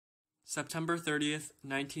September 30th,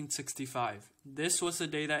 1965. This was the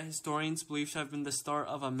day that historians believe to have been the start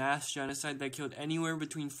of a mass genocide that killed anywhere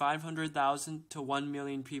between 500,000 to 1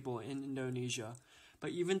 million people in Indonesia. But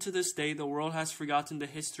even to this day, the world has forgotten the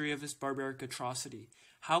history of this barbaric atrocity.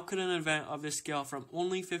 How could an event of this scale from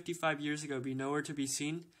only 55 years ago be nowhere to be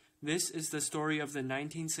seen? This is the story of the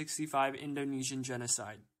 1965 Indonesian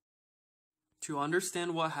genocide. To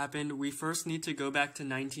understand what happened, we first need to go back to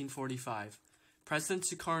 1945. President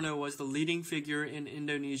Sukarno was the leading figure in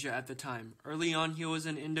Indonesia at the time. Early on, he was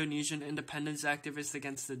an Indonesian independence activist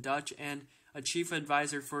against the Dutch and a chief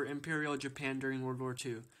advisor for Imperial Japan during World War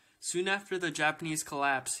II. Soon after the Japanese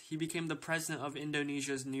collapse, he became the president of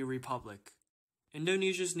Indonesia's new republic.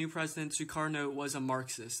 Indonesia's new president, Sukarno, was a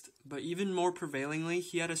Marxist, but even more prevailingly,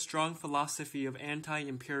 he had a strong philosophy of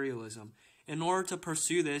anti-imperialism. In order to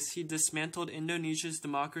pursue this, he dismantled Indonesia's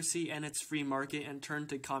democracy and its free market and turned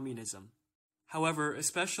to communism. However,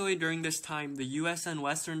 especially during this time, the US and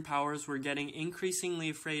Western powers were getting increasingly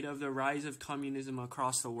afraid of the rise of communism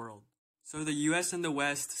across the world. So the US and the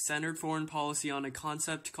West centered foreign policy on a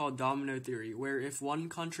concept called domino theory, where if one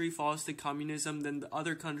country falls to communism, then the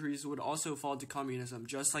other countries would also fall to communism,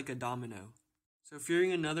 just like a domino. So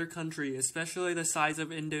fearing another country, especially the size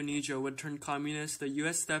of Indonesia, would turn communist, the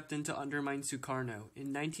US stepped in to undermine Sukarno.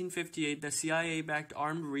 In 1958, the CIA backed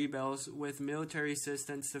armed rebels with military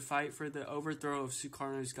assistance to fight for the overthrow of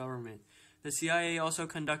Sukarno's government. The CIA also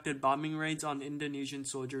conducted bombing raids on Indonesian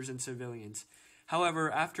soldiers and civilians.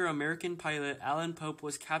 However, after American pilot Alan Pope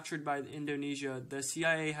was captured by Indonesia, the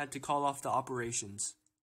CIA had to call off the operations.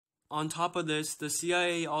 On top of this, the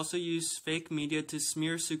CIA also used fake media to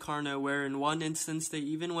smear Sukarno, where in one instance they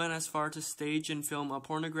even went as far to stage and film a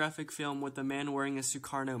pornographic film with a man wearing a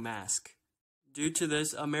Sukarno mask. Due to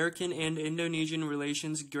this, American and Indonesian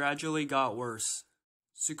relations gradually got worse.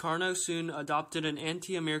 Sukarno soon adopted an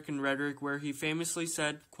anti-American rhetoric where he famously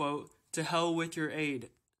said, quote, "To hell with your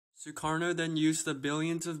aid." Sukarno then used the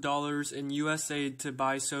billions of dollars in US aid to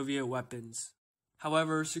buy Soviet weapons.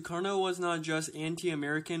 However, Sukarno was not just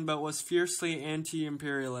anti-American but was fiercely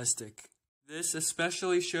anti-imperialistic. This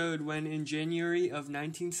especially showed when in January of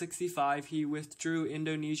 1965 he withdrew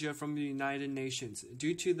Indonesia from the United Nations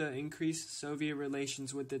due to the increased Soviet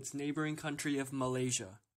relations with its neighboring country of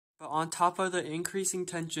Malaysia. But on top of the increasing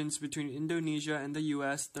tensions between Indonesia and the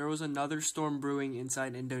US, there was another storm brewing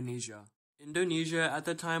inside Indonesia. Indonesia at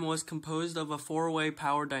the time was composed of a four-way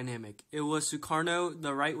power dynamic. It was Sukarno,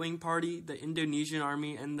 the right-wing party, the Indonesian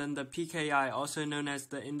army, and then the PKI, also known as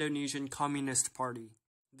the Indonesian Communist Party.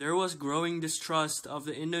 There was growing distrust of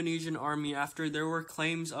the Indonesian army after there were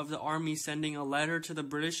claims of the army sending a letter to the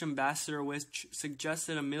British ambassador which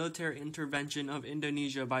suggested a military intervention of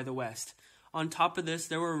Indonesia by the West. On top of this,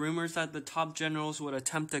 there were rumors that the top generals would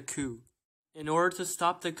attempt a coup. In order to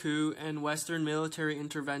stop the coup and Western military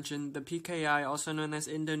intervention, the PKI, also known as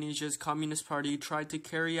Indonesia's Communist Party, tried to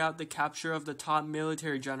carry out the capture of the top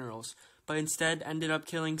military generals, but instead ended up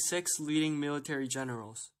killing 6 leading military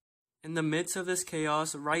generals. In the midst of this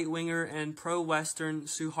chaos, right-winger and pro-Western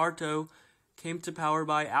Suharto came to power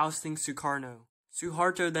by ousting Sukarno.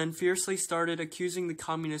 Suharto then fiercely started accusing the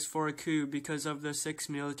communists for a coup because of the 6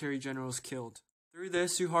 military generals killed. Through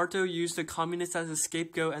this, Suharto used the communists as a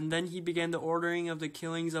scapegoat, and then he began the ordering of the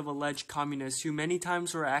killings of alleged communists, who many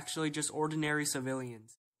times were actually just ordinary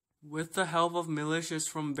civilians. With the help of militias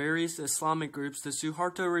from various Islamic groups, the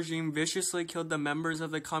Suharto regime viciously killed the members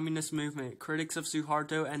of the communist movement, critics of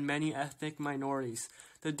Suharto, and many ethnic minorities.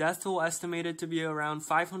 The death toll estimated to be around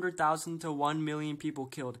 500,000 to 1 million people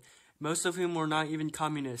killed, most of whom were not even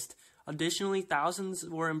communist. Additionally, thousands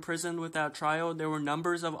were imprisoned without trial, there were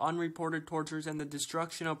numbers of unreported tortures, and the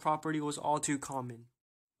destruction of property was all too common.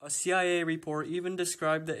 A CIA report even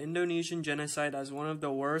described the Indonesian genocide as one of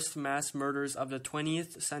the worst mass murders of the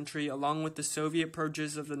 20th century, along with the Soviet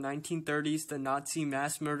purges of the 1930s, the Nazi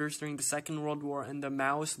mass murders during the Second World War, and the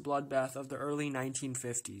Maoist bloodbath of the early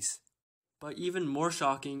 1950s. But even more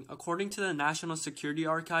shocking, according to the National Security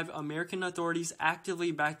Archive, American authorities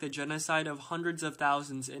actively backed the genocide of hundreds of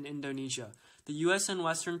thousands in Indonesia. The US and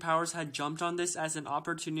Western powers had jumped on this as an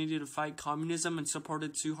opportunity to fight communism and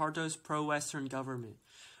supported Suharto's pro-Western government.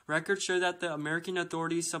 Records show that the American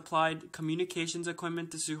authorities supplied communications equipment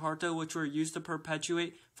to Suharto which were used to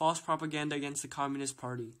perpetuate false propaganda against the Communist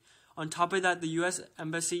Party. On top of that, the U.S.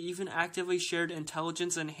 Embassy even actively shared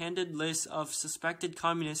intelligence and handed lists of suspected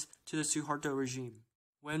communists to the Suharto regime.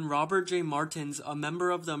 When Robert J. Martins, a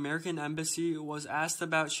member of the American Embassy, was asked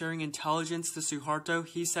about sharing intelligence to Suharto,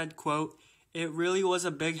 he said, quote, "It really was a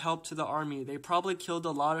big help to the army. They probably killed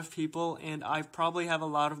a lot of people, and I probably have a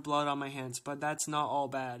lot of blood on my hands, but that's not all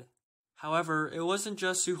bad." However, it wasn't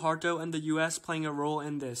just Suharto and the US playing a role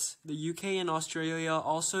in this. The UK and Australia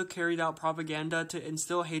also carried out propaganda to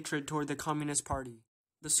instill hatred toward the Communist Party.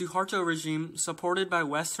 The Suharto regime, supported by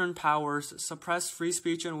Western powers, suppressed free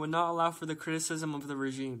speech and would not allow for the criticism of the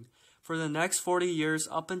regime. For the next 40 years,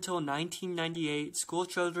 up until 1998, school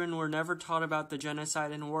children were never taught about the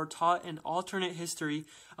genocide and were taught an alternate history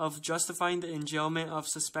of justifying the enjailment of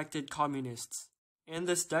suspected communists. And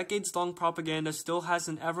this decades-long propaganda still has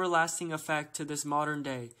an everlasting effect to this modern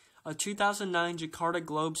day. A 2009 Jakarta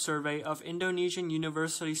Globe survey of Indonesian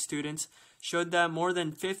university students showed that more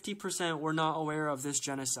than 50% were not aware of this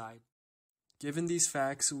genocide. Given these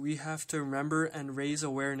facts, we have to remember and raise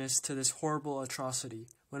awareness to this horrible atrocity.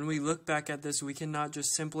 When we look back at this, we cannot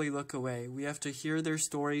just simply look away. We have to hear their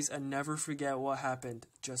stories and never forget what happened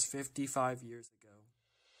just 55 years ago.